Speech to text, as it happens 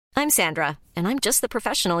I'm Sandra, and I'm just the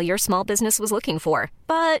professional your small business was looking for.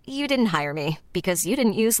 But you didn't hire me because you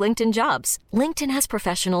didn't use LinkedIn Jobs. LinkedIn has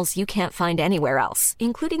professionals you can't find anywhere else,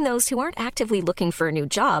 including those who aren't actively looking for a new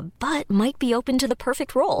job, but might be open to the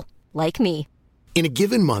perfect role, like me. In a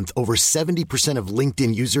given month, over 70% of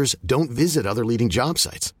LinkedIn users don't visit other leading job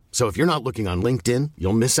sites. So if you're not looking on LinkedIn,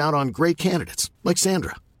 you'll miss out on great candidates like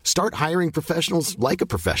Sandra. Start hiring professionals like a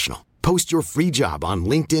professional. Post your free job on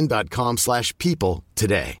linkedin.com/people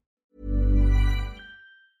today.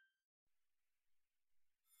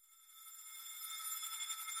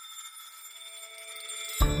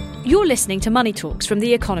 You're listening to Money Talks from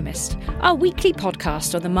The Economist, our weekly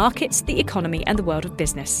podcast on the markets, the economy and the world of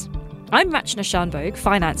business. I'm Rachna Shanbhogue,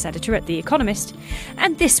 finance editor at The Economist,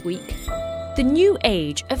 and this week, the new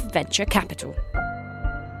age of venture capital.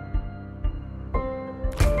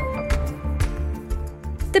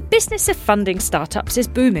 The business of funding startups is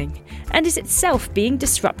booming and is itself being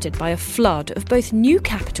disrupted by a flood of both new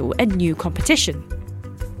capital and new competition.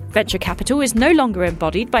 Venture capital is no longer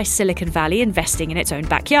embodied by Silicon Valley investing in its own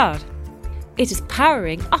backyard. It is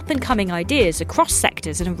powering up-and-coming ideas across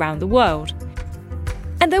sectors and around the world.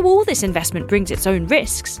 And though all this investment brings its own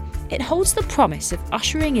risks, it holds the promise of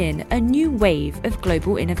ushering in a new wave of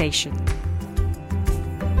global innovation.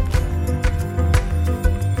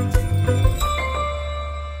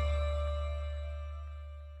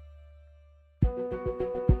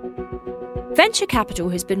 Venture capital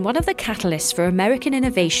has been one of the catalysts for American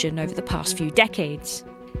innovation over the past few decades.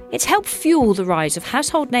 It's helped fuel the rise of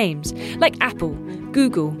household names like Apple,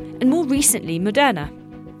 Google, and more recently Moderna.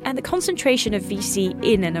 And the concentration of VC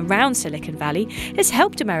in and around Silicon Valley has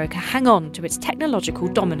helped America hang on to its technological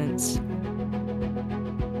dominance.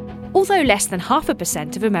 Although less than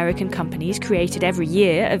 0.5% of American companies created every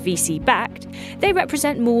year are VC-backed, they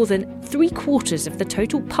represent more than 3/4 of the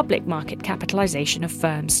total public market capitalisation of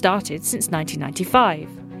firms started since 1995.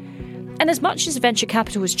 And as much as venture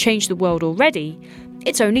capital has changed the world already,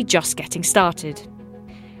 it's only just getting started.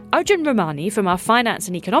 Arjun Ramani from our finance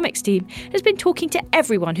and economics team has been talking to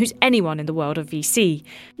everyone who's anyone in the world of VC.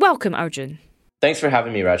 Welcome, Arjun. Thanks for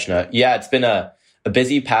having me, Rachna. Yeah, it's been a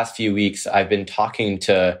busy past few weeks. I've been talking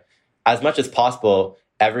to, as much as possible,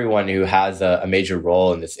 everyone who has a major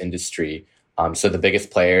role in this industry. So the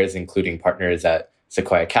biggest players, including partners at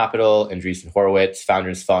Sequoia Capital, Andreessen Horowitz,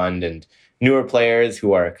 Founders Fund, and newer players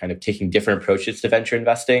who are kind of taking different approaches to venture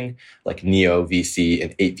investing, like Neo VC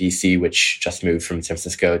and 8VC, which just moved from San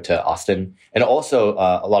Francisco to Austin. And also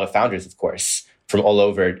a lot of founders, of course, from all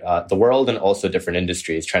over the world and also different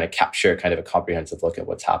industries, trying to capture kind of a comprehensive look at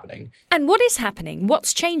what's happening. And what is happening?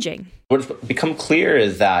 What's changing? What's become clear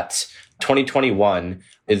is that 2021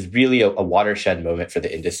 is really a watershed moment for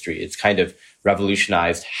the industry. It's kind of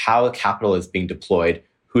revolutionized how capital is being deployed,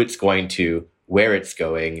 who it's going to, where it's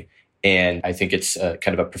going. And I think it's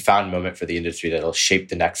kind of a profound moment for the industry that will shape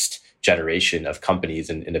the next generation of companies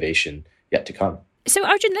and innovation yet to come. So,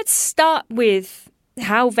 Arjun, let's start with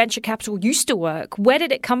how venture capital used to work. Where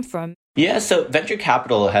did it come from? Yeah, so venture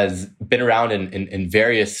capital has been around in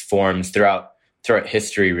various forms throughout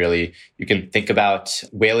history, really. You can think about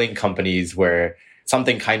whaling companies where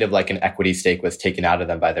something kind of like an equity stake was taken out of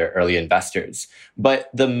them by their early investors. But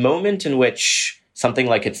the moment in which something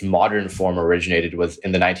like its modern form originated was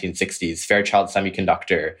in the 1960s. Fairchild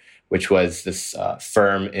Semiconductor, which was this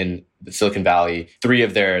firm in Silicon Valley, 3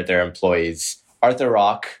 of their employees, Arthur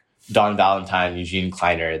Rock, Don Valentine, Eugene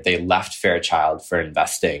Kleiner, they left Fairchild for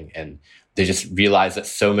investing. And they just realized that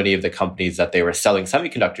so many of the companies that they were selling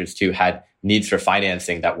semiconductors to had needs for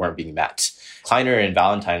financing that weren't being met. Kleiner and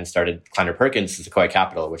Valentine started Kleiner Perkins and Sequoia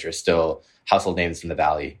Capital, which are still household names in the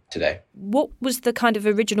Valley today. What was the kind of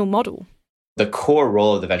original model? The core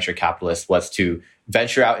role of the venture capitalist was to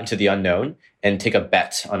venture out into the unknown and take a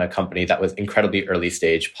bet on a company that was incredibly early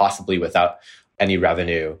stage, possibly without any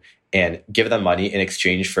revenue, and give them money in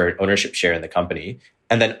exchange for an ownership share in the company,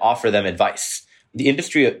 and then offer them advice. The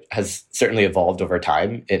industry has certainly evolved over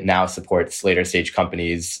time. It now supports later stage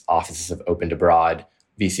companies. Offices have opened abroad.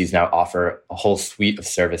 VCs now offer a whole suite of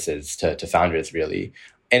services to founders, really.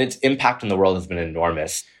 And its impact in the world has been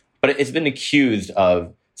enormous. But it's been accused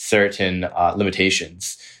of certain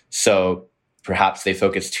limitations. So perhaps they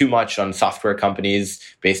focus too much on software companies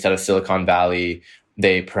based out of Silicon Valley.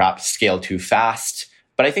 They perhaps scale too fast.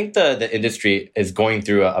 But I think the industry is going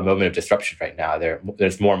through a moment of disruption right now.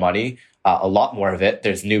 There's more money, a lot more of it.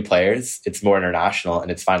 There's new players. It's more international,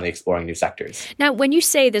 and it's finally exploring new sectors. Now, when you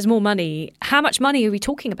say there's more money, how much money are we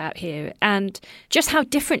talking about here? And just how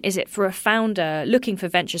different is it for a founder looking for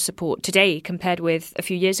venture support today compared with a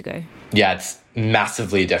few years ago? Yeah, it's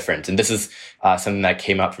massively different. And this is something that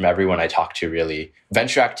came up from everyone I talked to, really.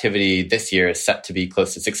 Venture activity this year is set to be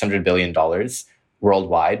close to $600 billion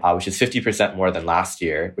worldwide, which is 50% more than last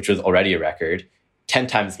year, which was already a record, 10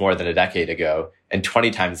 times more than a decade ago, and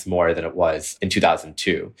 20 times more than it was in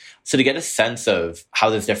 2002. So to get a sense of how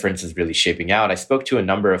this difference is really shaping out, I spoke to a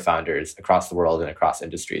number of founders across the world and across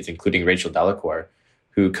industries, including Rachel Delacour,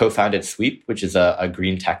 who co-founded Sweep, which is a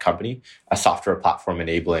green tech company, a software platform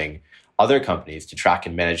enabling other companies to track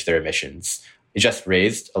and manage their emissions. It just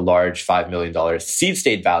raised a large $5 million seed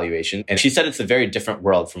stage valuation. And she said it's a very different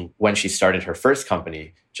world from when she started her first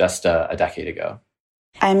company just a decade ago.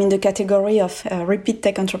 I'm in the category of repeat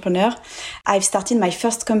tech entrepreneur. I've started my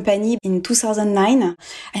first company in 2009,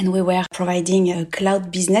 and we were providing a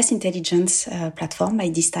cloud business intelligence platform by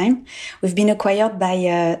this time. We've been acquired by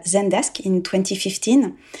Zendesk in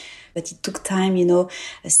 2015. But it took time,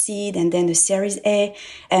 a seed and then a Series A.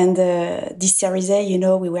 And this Series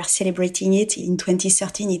A, we were celebrating it in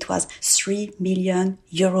 2013. It was 3 million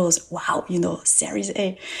euros. Wow, Series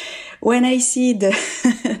A. When I see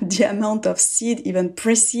the amount of seed, even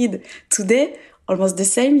pre-seed today, almost the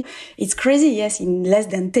same. It's crazy, yes. In less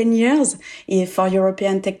than 10 years, for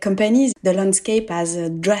European tech companies, the landscape has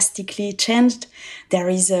drastically changed. There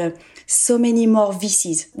is so many more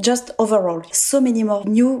VCs, just overall, so many more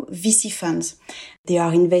new VC funds. They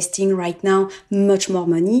are investing right now much more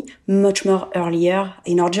money, much more earlier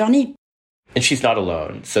in our journey. And she's not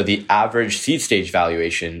alone. So the average seed stage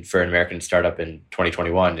valuation for an American startup in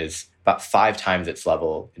 2021 is about 5 times its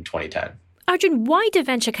level in 2010. Arjun, why do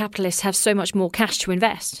venture capitalists have so much more cash to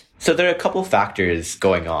invest? So there are a couple factors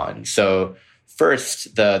going on. So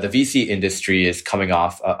first, the VC industry is coming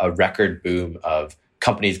off a record boom of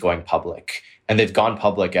companies going public. And they've gone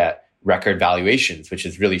public at record valuations, which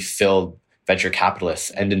has really filled venture capitalists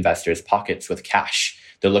and investors' pockets with cash.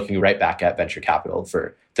 They're looking right back at venture capital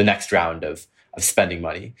for the next round of spending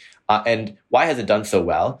money. And why has it done so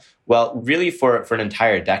well? Well, really for an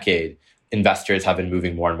entire decade, investors have been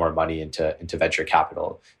moving more and more money into venture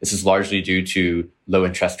capital. This is largely due to low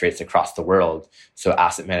interest rates across the world. So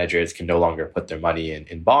asset managers can no longer put their money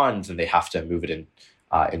in bonds, and they have to move it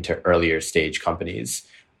into earlier stage companies.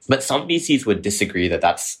 But some VCs would disagree that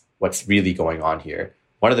that's what's really going on here.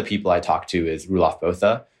 One of the people I talked to is Roelof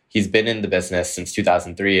Botha. He's been in the business since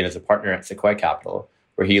 2003 and is a partner at Sequoia Capital,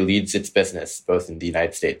 where he leads its business both in the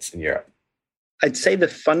United States and Europe. I'd say the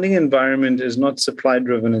funding environment is not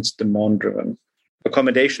supply-driven, it's demand-driven.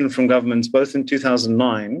 Accommodation from governments, both in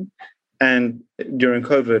 2009 and during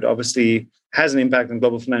COVID, obviously has an impact on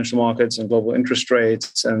global financial markets and global interest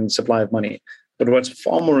rates and supply of money. But what's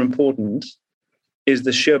far more important is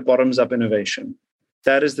the sheer bottoms-up innovation.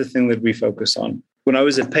 That is the thing that we focus on. When I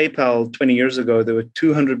was at PayPal 20 years ago, there were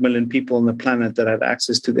 200 million people on the planet that had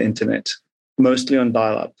access to the internet, mostly on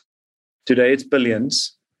dial-up. Today, it's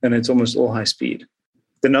billions, and it's almost all high speed.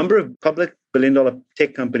 The number of public billion-dollar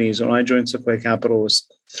tech companies when I joined Sequoia Capital was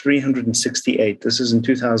 368. This is in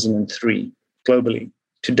 2003, globally.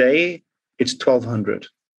 Today, it's 1,200.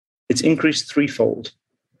 It's increased threefold.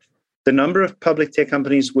 The number of public tech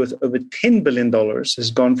companies worth over $10 billion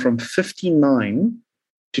has gone from 59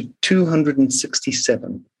 to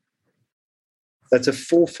 267. That's a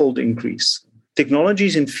fourfold increase. Technology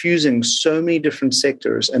is infusing so many different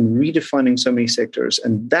sectors and redefining so many sectors.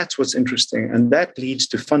 And that's what's interesting. And that leads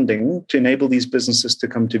to funding to enable these businesses to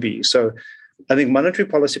come to be. So I think monetary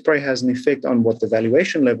policy probably has an effect on what the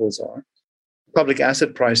valuation levels are. Public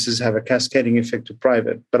asset prices have a cascading effect to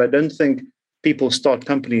private. But I don't think people start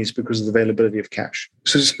companies because of the availability of cash.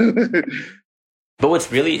 But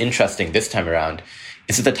what's really interesting this time around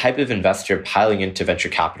is that the type of investor piling into venture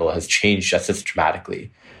capital has changed just as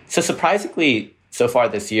dramatically. So surprisingly, so far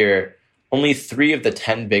this year, only 3 of the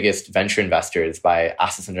 10 biggest venture investors by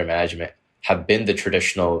assets under management have been the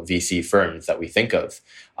traditional VC firms that we think of.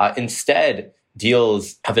 Instead,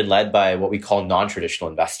 deals have been led by what we call non-traditional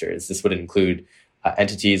investors. This would include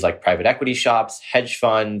entities like private equity shops, hedge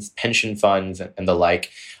funds, pension funds, and the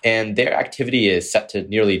like. And their activity is set to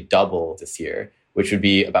nearly double this year, which would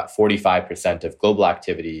be about 45% of global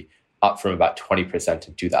activity, up from about 20%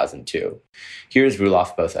 in 2002. Here's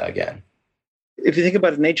Roelof Botha again. If you think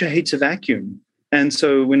about it, nature hates a vacuum. And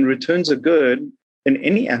so when returns are good in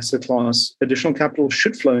any asset class, additional capital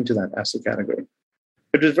should flow into that asset category.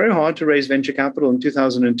 It was very hard to raise venture capital in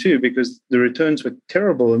 2002 because the returns were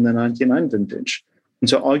terrible in the 99 vintage. And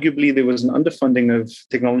so arguably there was an underfunding of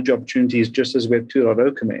technology opportunities just as Web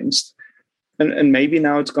 2.0 commenced. And maybe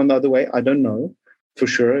now it's gone the other way. I don't know for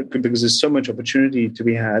sure because there's so much opportunity to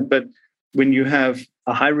be had. But when you have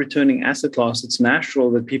a high returning asset class, it's natural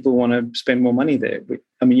that people want to spend more money there.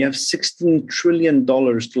 I mean, you have $16 trillion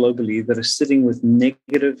globally that are sitting with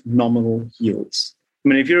negative nominal yields. I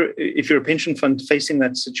mean, if you're a pension fund facing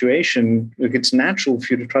that situation, look, it's natural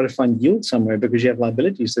for you to try to find yield somewhere because you have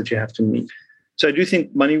liabilities that you have to meet. So I do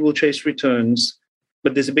think money will chase returns,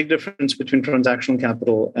 but there's a big difference between transactional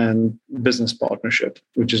capital and business partnership,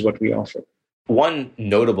 which is what we offer. One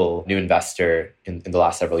notable new investor in the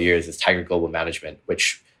last several years is Tiger Global Management,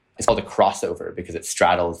 which is called a crossover because it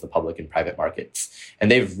straddles the public and private markets. And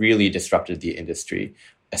they've really disrupted the industry,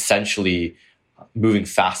 essentially moving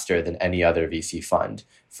faster than any other VC fund.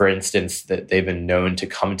 For instance, that they've been known to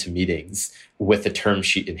come to meetings with a term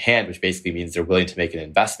sheet in hand, which basically means they're willing to make an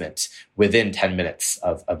investment within 10 minutes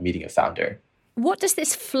of meeting a founder. What does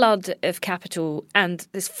this flood of capital and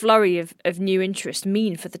this flurry of new interest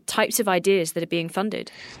mean for the types of ideas that are being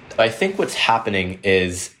funded? I think what's happening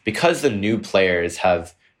is because the new players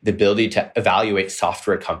have the ability to evaluate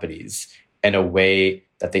software companies in a way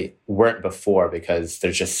that they weren't before, because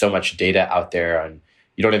there's just so much data out there and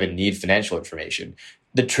you don't even need financial information.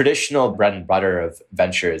 The traditional bread and butter of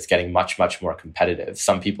venture is getting much, much more competitive.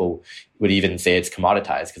 Some people would even say it's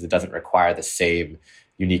commoditized because it doesn't require the same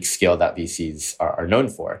unique skill that VCs are known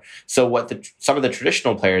for. So what some of the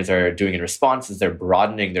traditional players are doing in response is they're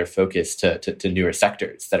broadening their focus to newer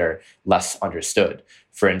sectors that are less understood.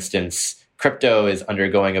 For instance, crypto is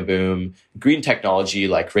undergoing a boom. Green technology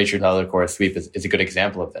like Rachel Core Sweep is a good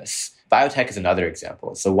example of this. Biotech is another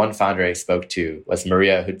example. So one founder I spoke to was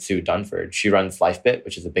Maria Hutsu Dunford. She runs LifeBit,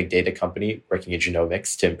 which is a big data company working in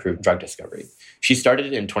genomics to improve drug discovery. She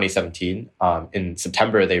started in 2017. In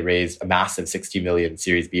September, they raised a massive 60 million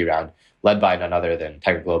Series B round, led by none other than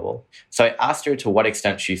Tiger Global. So I asked her to what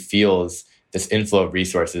extent she feels this inflow of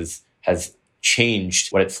resources has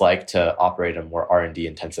changed what it's like to operate a more R&D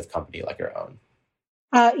intensive company like her own.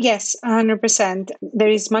 Yes, 100%. There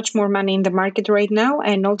is much more money in the market right now,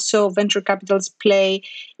 and also venture capitals play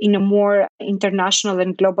in a more international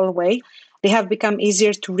and global way. They have become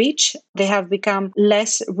easier to reach. They have become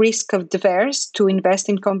less risk averse to invest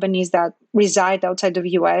in companies that reside outside of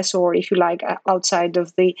the US, or if you like, outside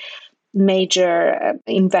of the major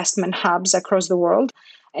investment hubs across the world.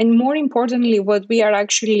 And more importantly, what we are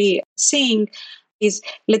actually seeing is,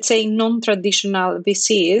 let's say, non-traditional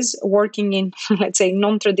VCs working in, let's say,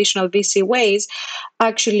 non-traditional VC ways,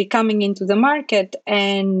 actually coming into the market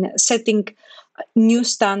and setting new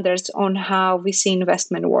standards on how VC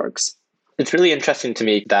investment works. It's really interesting to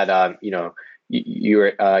me that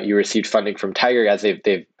you received funding from Tiger, as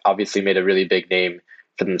they've obviously made a really big name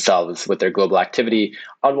for themselves with their global activity.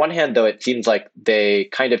 On one hand, though, it seems like they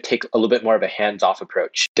kind of take a little bit more of a hands-off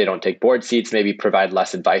approach. They don't take board seats, maybe provide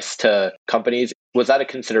less advice to companies. Was that a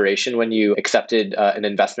consideration when you accepted an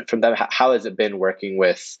investment from them? How has it been working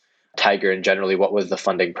with Tiger, and generally, what was the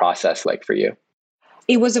funding process like for you?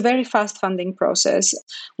 It was a very fast funding process.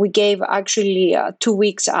 We gave actually 2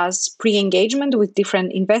 weeks as pre-engagement with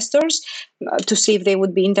different investors to see if they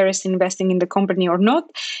would be interested in investing in the company or not.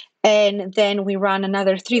 And then we ran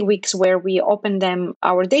another 3 weeks where we opened them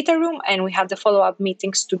our data room, and we had the follow-up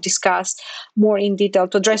meetings to discuss more in detail,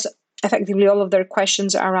 to address effectively all of their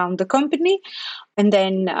questions around the company. And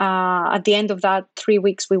then at the end of that 3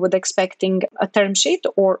 weeks, we would expecting a term sheet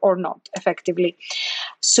or not, effectively.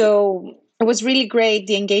 So it was really great,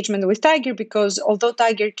 the engagement with Tiger, because although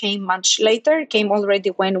Tiger came much later, came already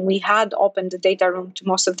when we had opened the data room to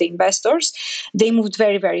most of the investors, they moved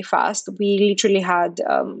very, very fast. We literally had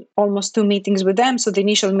almost 2 meetings with them. So the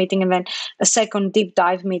initial meeting and then a second deep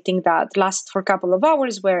dive meeting that lasted for a couple of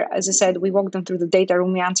hours where, as I said, we walked them through the data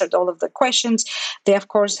room. We answered all of the questions. They, of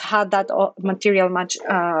course, had that material much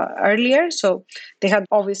earlier. So they had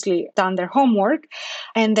obviously done their homework.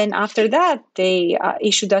 And then after that, they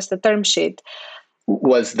issued us the term sheet.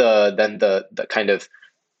 Was the kind of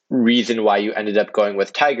reason why you ended up going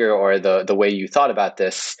with Tiger, or the way you thought about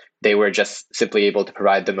this, they were just simply able to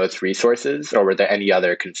provide the most resources, or were there any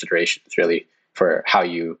other considerations really for how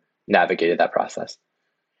you navigated that process?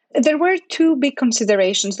 There were 2 big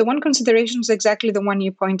considerations. The one consideration is exactly the one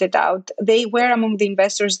you pointed out. They were among the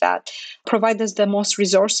investors that provide us the most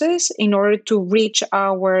resources in order to reach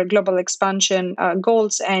our global expansion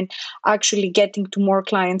goals and actually getting to more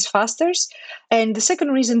clients faster. And the second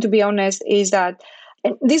reason, to be honest, is that,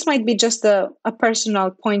 and this might be just a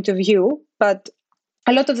personal point of view, but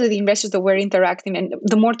a lot of the investors that we're interacting, and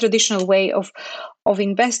the more traditional way of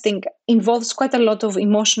investing involves quite a lot of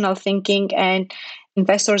emotional thinking and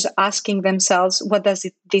investors asking themselves, what does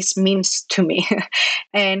this means to me?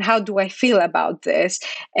 And how do I feel about this?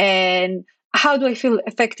 And how do I feel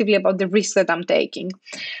effectively about the risk that I'm taking?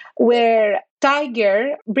 Where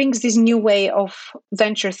Tiger brings this new way of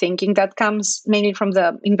venture thinking that comes mainly from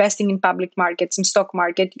the investing in public markets and stock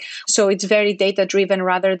market. So it's very data driven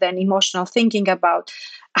rather than emotional thinking about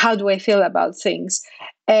how do I feel about things.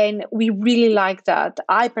 And we really like that.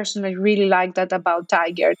 I personally really like that about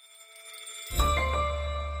Tiger.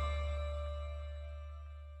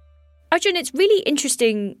 Arjun, it's really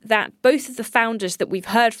interesting that both of the founders that we've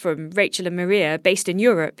heard from, Rachel and Maria, are based in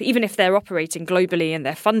Europe, even if they're operating globally and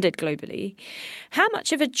they're funded globally. How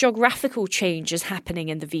much of a geographical change is happening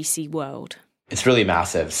in the VC world? It's really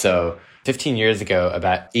massive. So 15 years ago,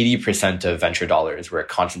 about 80% of venture dollars were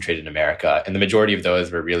concentrated in America, and the majority of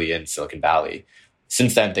those were really in Silicon Valley.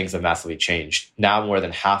 Since then, things have massively changed. Now more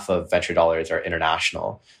than half of venture dollars are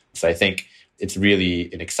international. So I think it's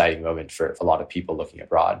really an exciting moment for a lot of people looking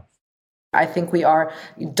abroad. I think we are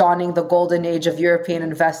dawning the golden age of European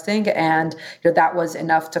investing, and that was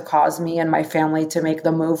enough to cause me and my family to make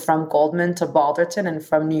the move from Goldman to Balderton and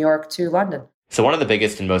from New York to London. So one of the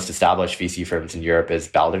biggest and most established VC firms in Europe is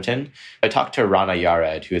Balderton. I talked to Rana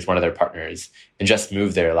Yared, who is one of their partners, and just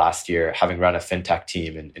moved there last year, having run a fintech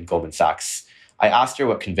team in Goldman Sachs. I asked her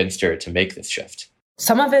what convinced her to make this shift.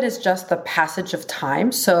 Some of it is just the passage of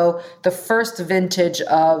time. So the first vintage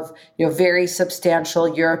of very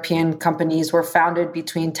substantial European companies were founded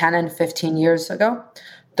between 10 and 15 years ago.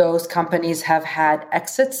 Those companies have had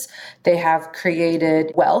exits. They have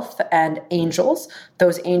created wealth and angels.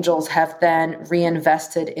 Those angels have then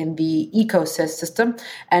reinvested in the ecosystem.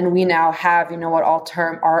 And we now have, what I'll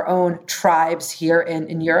term our own tribes here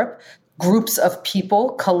in Europe. Groups of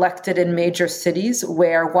people collected in major cities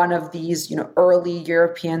where one of these, early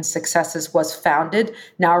European successes was founded,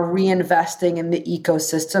 now reinvesting in the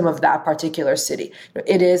ecosystem of that particular city.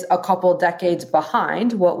 It is a couple decades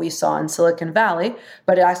behind what we saw in Silicon Valley,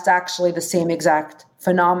 but that's actually the same exact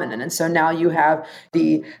phenomenon. And so now you have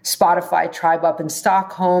the Spotify tribe up in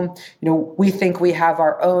Stockholm. We think we have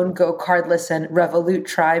our own Go Cardless and Revolut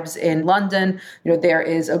tribes in London. There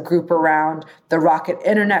is a group around the rocket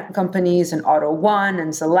internet companies in Auto One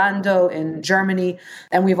and Zalando in Germany.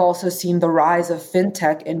 And we've also seen the rise of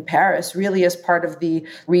fintech in Paris, really as part of the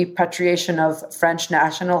repatriation of French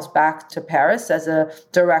nationals back to Paris as a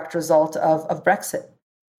direct result of Brexit.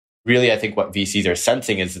 Really, I think what VCs are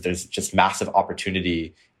sensing is that there's just massive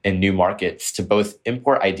opportunity in new markets to both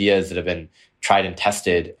import ideas that have been tried and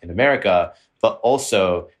tested in America, but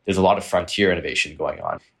also there's a lot of frontier innovation going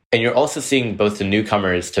on. And you're also seeing both the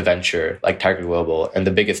newcomers to venture, like Tiger Global, and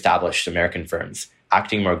the big established American firms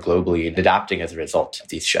acting more globally and adapting as a result of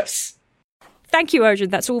these shifts. Thank you,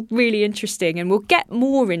 Arjun. That's all really interesting. And we'll get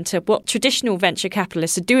more into what traditional venture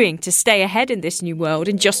capitalists are doing to stay ahead in this new world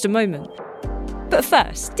in just a moment. But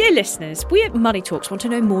first, dear listeners, we at Money Talks want to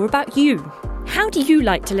know more about you. How do you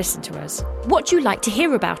like to listen to us? What do you like to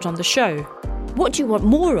hear about on the show? What do you want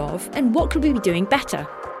more of? And what could we be doing better?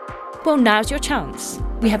 Well, now's your chance.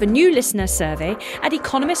 We have a new listener survey at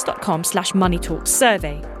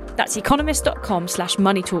economist.com/moneytalksurvey. That's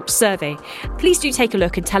economist.com/moneytalksurvey. Please do take a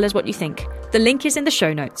look and tell us what you think. The link is in the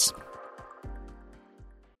show notes.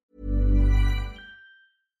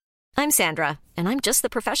 I'm Sandra, and I'm just the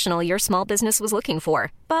professional your small business was looking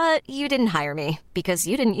for. But you didn't hire me because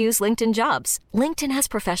you didn't use LinkedIn Jobs. LinkedIn has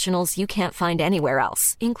professionals you can't find anywhere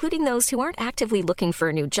else, including those who aren't actively looking for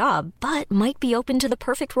a new job, but might be open to the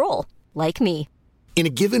perfect role, like me. In a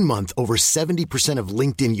given month, over 70% of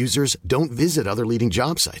LinkedIn users don't visit other leading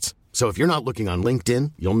job sites. So if you're not looking on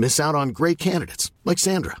LinkedIn, you'll miss out on great candidates like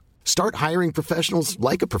Sandra. Start hiring professionals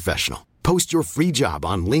like a professional. Post your free job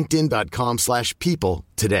on linkedin.com/people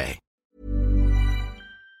today.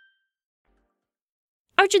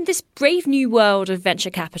 Arjun, this brave new world of venture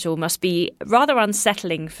capital must be rather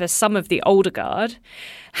unsettling for some of the older guard.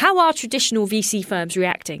 How are traditional VC firms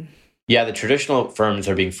reacting? Yeah, the traditional firms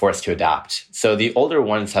are being forced to adapt. So the older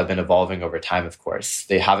ones have been evolving over time, of course.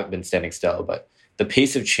 They haven't been standing still, but the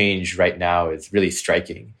pace of change right now is really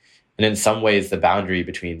striking. And in some ways, the boundary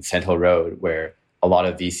between Sand Hill Road, where a lot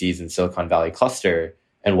of VCs in Silicon Valley cluster,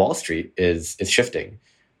 and Wall Street is shifting.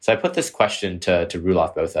 So I put this question to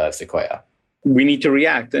Roelof Botha of Sequoia. We need to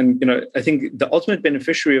react. And, I think the ultimate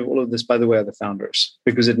beneficiary of all of this, by the way, are the founders,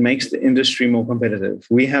 because it makes the industry more competitive.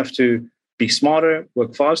 We have to be smarter,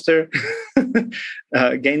 work faster,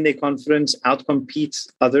 gain their confidence, outcompete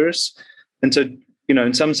others. And so,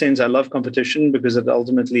 in some sense, I love competition because it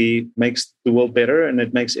ultimately makes the world better and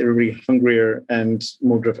it makes everybody hungrier and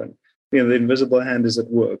more driven. The invisible hand is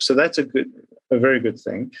at work. So that's a very good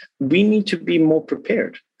thing. We need to be more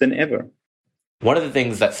prepared than ever. One of the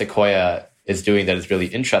things that Sequoia is doing that is really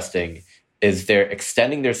interesting is they're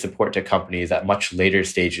extending their support to companies at much later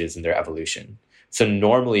stages in their evolution. So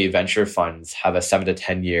normally venture funds have a 7 to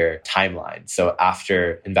 10 year timeline. So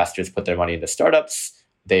after investors put their money into startups,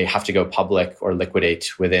 they have to go public or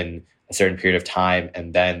liquidate within a certain period of time.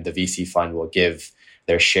 And then the VC fund will give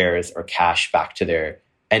their shares or cash back to their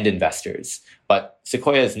end investors. But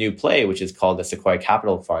Sequoia's new play, which is called the Sequoia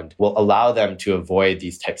Capital Fund, will allow them to avoid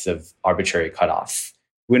these types of arbitrary cutoffs.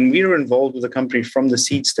 When we were involved with the company from the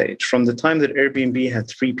seed stage, from the time that Airbnb had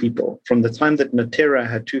 3 people, from the time that Natera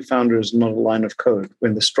had 2 founders, not a line of code,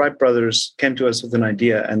 when the Stripe brothers came to us with an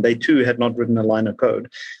idea and they too had not written a line of code,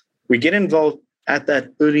 we get involved at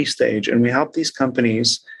that early stage and we help these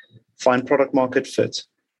companies find product market fit,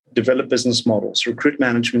 develop business models, recruit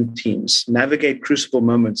management teams, navigate crucible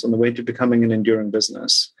moments on the way to becoming an enduring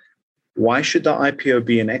business. Why should the IPO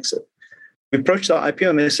be an exit? We approach the IPO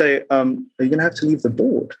and they say, you're going to have to leave the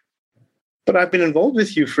board. But I've been involved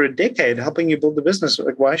with you for a decade helping you build the business.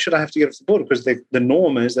 Like, why should I have to get off the board? Because the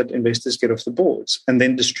norm is that investors get off the boards and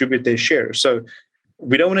then distribute their shares. So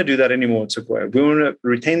we don't want to do that anymore at Sequoia. We want to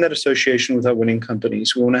retain that association with our winning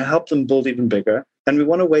companies. We want to help them build even bigger. And we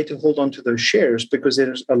want a way to hold on to those shares because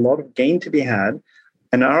there's a lot of gain to be had.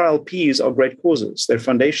 And our LPs are great causes. They're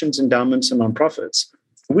foundations, endowments, and nonprofits.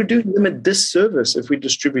 We're doing them a disservice if we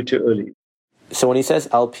distribute too early. So when he says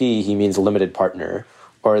LP, he means limited partner,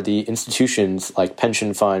 or the institutions like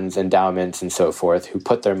pension funds, endowments, and so forth, who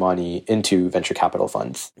put their money into venture capital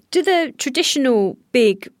funds. Do the traditional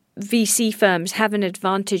big VC firms have an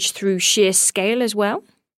advantage through sheer scale as well?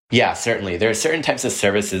 Yeah, certainly. There are certain types of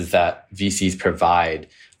services that VCs provide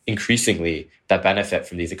increasingly that benefit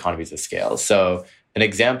from these economies of scale. So an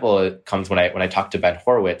example comes when I talked to Ben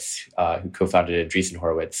Horowitz, who co-founded Andreessen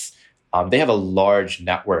Horowitz. They have a large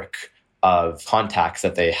network of contacts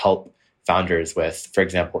that they help founders with, for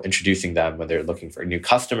example, introducing them when they're looking for new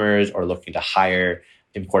customers or looking to hire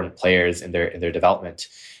important players in their development.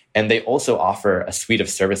 And they also offer a suite of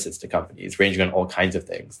services to companies ranging on all kinds of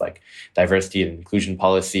things like diversity and inclusion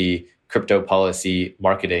policy, crypto policy,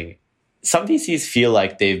 marketing. Some VCs feel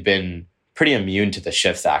like they've been pretty immune to the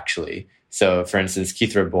shifts, actually. So, for instance,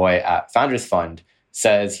 Keith Raboy at Founders Fund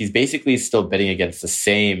says he's basically still bidding against the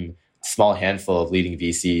same small handful of leading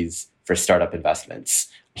VCs for startup investments.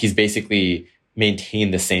 He's basically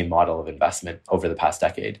maintained the same model of investment over the past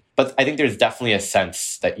decade. But I think there's definitely a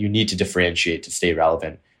sense that you need to differentiate to stay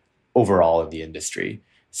relevant overall in the industry.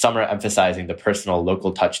 Some are emphasizing the personal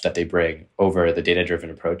local touch that they bring over the data-driven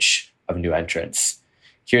approach of new entrants.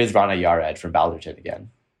 Here's Rana Yared from Balderton again.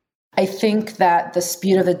 I think that the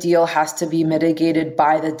speed of the deal has to be mitigated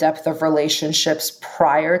by the depth of relationships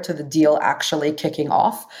prior to the deal actually kicking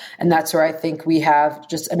off. And that's where I think we have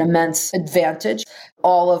just an immense advantage.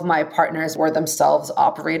 All of my partners were themselves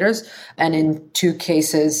operators, and in 2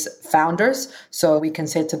 cases, founders. So we can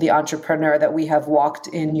say to the entrepreneur that we have walked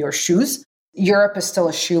in your shoes. Europe is still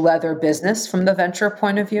a shoe leather business from the venture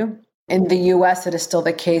point of view. In the US, it is still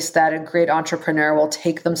the case that a great entrepreneur will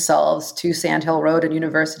take themselves to Sand Hill Road and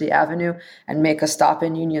University Avenue and make a stop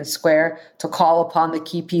in Union Square to call upon the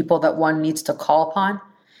key people that one needs to call upon.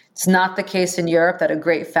 It's not the case in Europe that a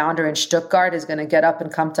great founder in Stuttgart is going to get up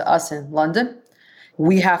and come to us in London.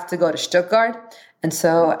 We have to go to Stuttgart. And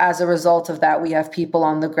so as a result of that, we have people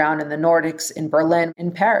on the ground in the Nordics, in Berlin,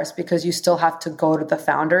 in Paris, because you still have to go to the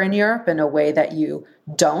founder in Europe in a way that you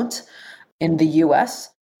don't in the US.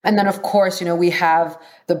 And then, of course, we have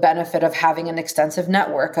the benefit of having an extensive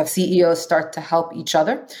network of CEOs start to help each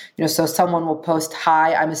other. So someone will post,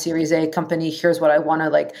 "Hi, I'm a Series A company. Here's what I want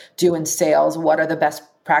to do in sales. What are the best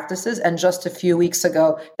practices?" And just a few weeks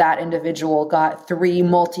ago, that individual got 3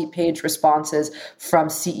 multi-page responses from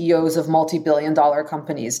CEOs of multi-billion-dollar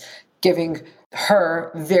companies, giving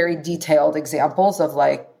her very detailed examples of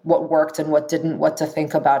what worked and what didn't, what to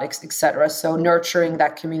think about, et cetera. So nurturing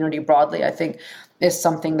that community broadly, I think, is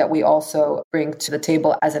something that we also bring to the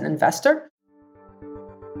table as an investor.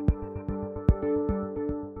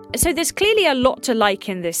 So there's clearly a lot to like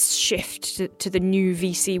in this shift to the new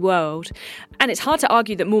VC world. And it's hard to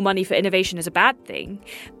argue that more money for innovation is a bad thing.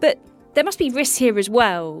 But there must be risks here as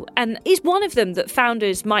well. And is one of them that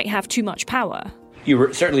founders might have too much power? You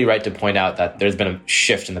were certainly right to point out that there's been a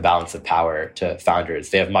shift in the balance of power to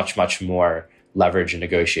founders. They have much, much more leverage in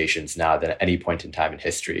negotiations now than at any point in time in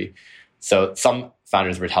history. So some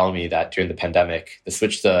founders were telling me that during the pandemic, the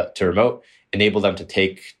switch to remote enabled them to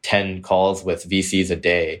take 10 calls with VCs a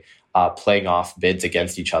day, playing off bids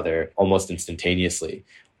against each other almost instantaneously.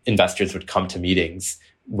 Investors would come to meetings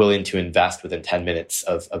willing to invest within 10 minutes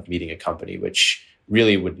of meeting a company, which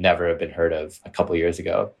really would never have been heard of a couple of years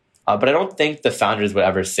ago. But I don't think the founders would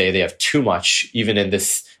ever say they have too much, even in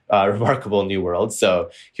this remarkable new world.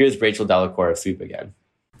 So here's Rachel Delacour of Sweep again.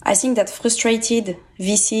 I think that frustrated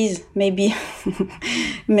VCs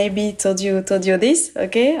maybe told you this,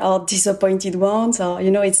 okay, or disappointed ones, or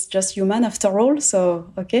it's just human after all.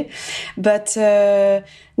 So okay, but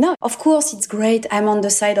no, of course it's great. I'm on the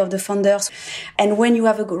side of the founders, and when you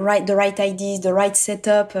have the right ideas, the right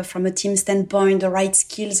setup from a team standpoint, the right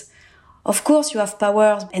skills, of course you have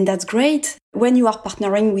power, and that's great. When you are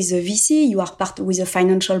partnering with a VC, you are with a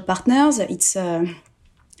financial partners.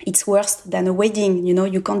 It's worse than a wedding,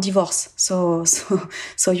 you can't divorce. So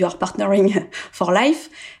you are partnering for life.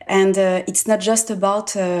 And it's not just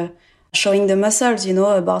about showing the muscles,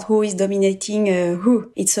 about who is dominating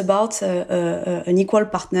who. It's about an equal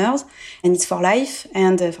partners, and it's for life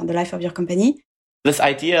and for the life of your company. This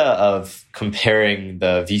idea of comparing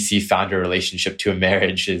the VC founder relationship to a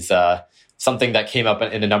marriage is something that came up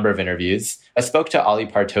in a number of interviews. I spoke to Ali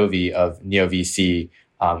Partovi of NeoVC,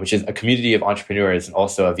 which is a community of entrepreneurs and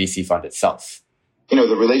also a VC fund itself. The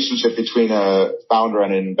relationship between a founder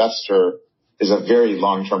and an investor is a very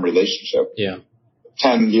long-term relationship. Yeah.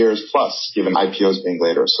 10 years plus, given IPOs being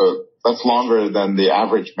later. So that's longer than the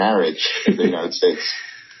average marriage in the United States.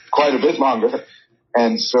 Quite a bit longer.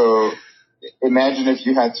 And so imagine if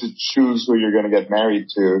you had to choose who you're going to get married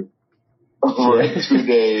to over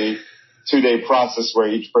a two-day process where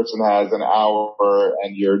each person has an hour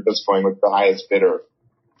and you're just going with the highest bidder.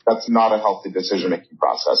 That's not a healthy decision-making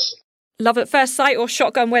process. Love at first sight or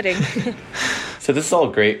shotgun wedding? So this is all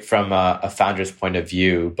great from a founder's point of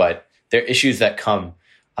view, but there are issues that come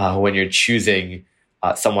when you're choosing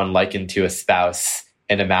someone likened to a spouse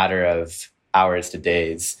in a matter of hours to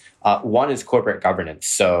days. One is corporate governance.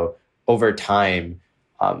 So over time,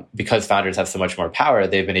 because founders have so much more power,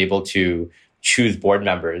 they've been able to choose board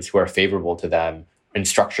members who are favorable to them and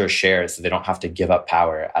structure shares so they don't have to give up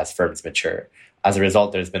power as firms mature. As a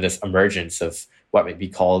result, there's been this emergence of what might be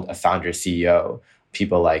called a founder CEO,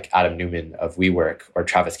 people like Adam Neumann of WeWork or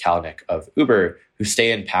Travis Kalanick of Uber, who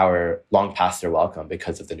stay in power long past their welcome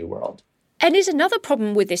because of the new world. And is another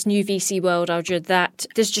problem with this new VC world, Audra, that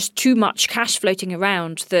there's just too much cash floating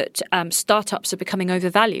around, that startups are becoming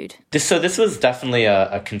overvalued? This was definitely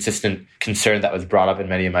a consistent concern that was brought up in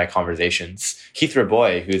many of my conversations. Keith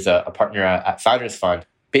Raboy, who's a partner at Founders Fund,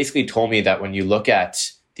 basically told me that when you look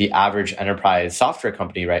at the average enterprise software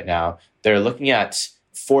company right now, they're looking at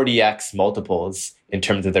 40x multiples in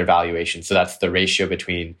terms of their valuation. So that's the ratio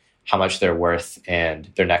between how much they're worth and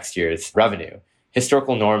their next year's revenue.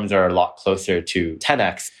 Historical norms are a lot closer to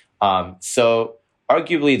 10x. So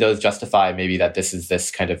arguably those justify maybe that this is this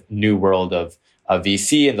kind of new world of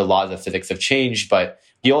VC and the laws of physics have changed. But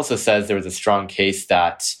he also says there was a strong case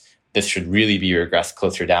that this should really be regressed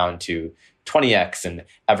closer down to 20x and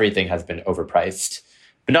everything has been overpriced.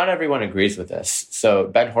 But not everyone agrees with this. So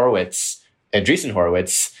Ben Horowitz and Andreessen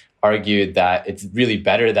Horowitz argued that it's really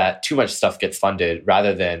better that too much stuff gets funded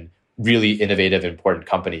rather than really innovative, important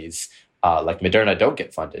companies like Moderna don't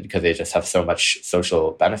get funded because they just have so much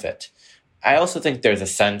social benefit. I also think there's a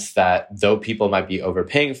sense that though people might be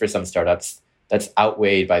overpaying for some startups, that's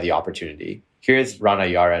outweighed by the opportunity. Here's Rana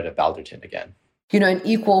Yared of Balderton again. An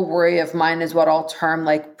equal worry of mine is what I'll term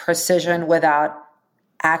like precision without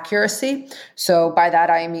accuracy. So by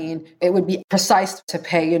that, I mean, it would be precise to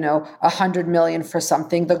pay, $100 million for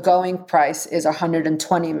something. The going price is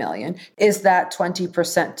 $120 million. Is that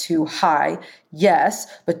 20% too high? Yes.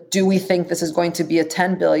 But do we think this is going to be a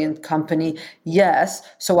 10 billion company? Yes.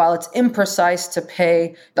 So while it's imprecise to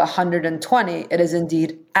pay the 120, it is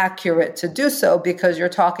indeed accurate to do so because you're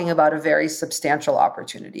talking about a very substantial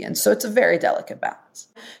opportunity. And so it's a very delicate balance.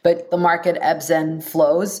 But the market ebbs and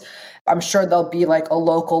flows. I'm sure there'll be like a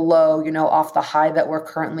local low, off the high that we're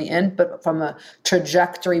currently in. But from a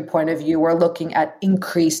trajectory point of view, we're looking at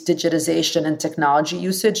increased digitization and technology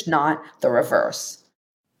usage, not the reverse.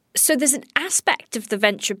 So there's an aspect of the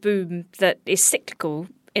venture boom that is cyclical.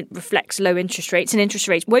 It reflects low interest rates, and interest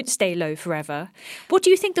rates won't stay low forever. What do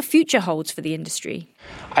you think the future holds for the industry?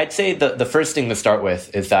 I'd say the first thing to start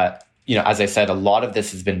with is that, as I said, a lot of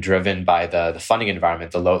this has been driven by the funding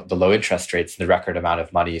environment, the low interest rates, and the record amount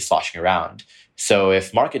of money sloshing around. So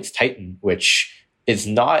if markets tighten, which is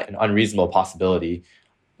not an unreasonable possibility,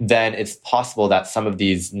 then it's possible that some of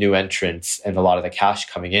these new entrants and a lot of the cash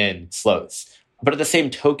coming in slows. But at the same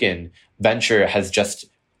token, venture has just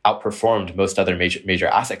outperformed most other major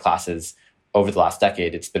asset classes over the last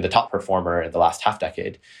decade. It's been the top performer in the last half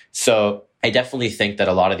decade. So I definitely think that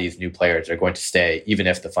a lot of these new players are going to stay, even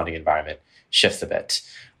if the funding environment shifts a bit.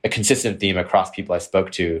 A consistent theme across people I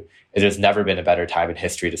spoke to is there's never been a better time in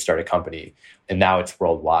history to start a company, and now it's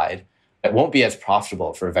worldwide. It won't be as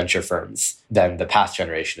profitable for venture firms than the past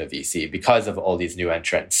generation of VC because of all these new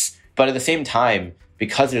entrants. But at the same time,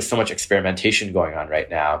 because there's so much experimentation going on right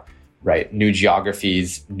now, right? New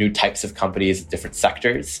geographies, new types of companies, different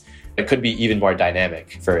sectors. It could be even more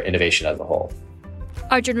dynamic for innovation as a whole.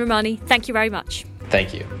 Arjun Ramani, thank you very much.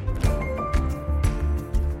 Thank you.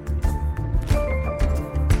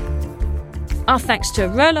 Our thanks to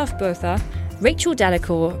Roelof Botha, Rachel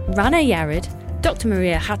Delacour, Rana Yared, Dr.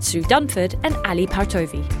 Maria Hatsu-Dunford and Ali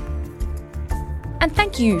Partovi. And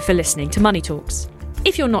thank you for listening to Money Talks.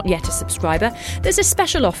 If you're not yet a subscriber, there's a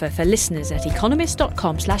special offer for listeners at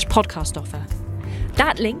economist.com/podcast offer.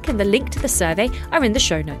 That link and the link to the survey are in the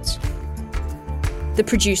show notes. The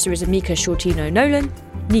producer is Amika Shortino-Nolan,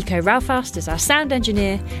 Nico Raufast is our sound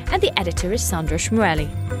engineer, and the editor is Sandra Schmueli.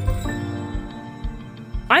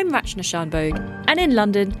 I'm Rachna Shanbhogue, and in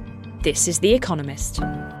London, this is The Economist.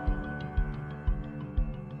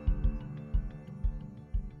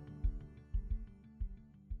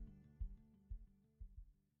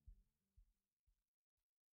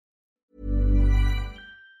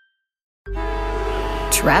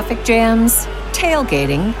 Traffic jams,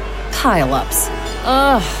 tailgating, pile-ups.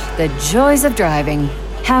 Ugh, the joys of driving.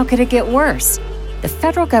 How could it get worse? The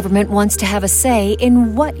federal government wants to have a say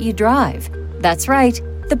in what you drive. That's right.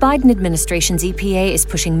 The Biden administration's EPA is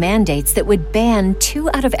pushing mandates that would ban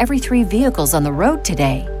 2 out of every 3 vehicles on the road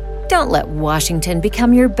today. Don't let Washington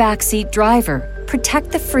become your backseat driver.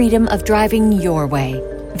 Protect the freedom of driving your way.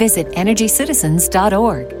 Visit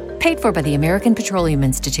EnergyCitizens.org. Paid for by the American Petroleum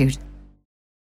Institute.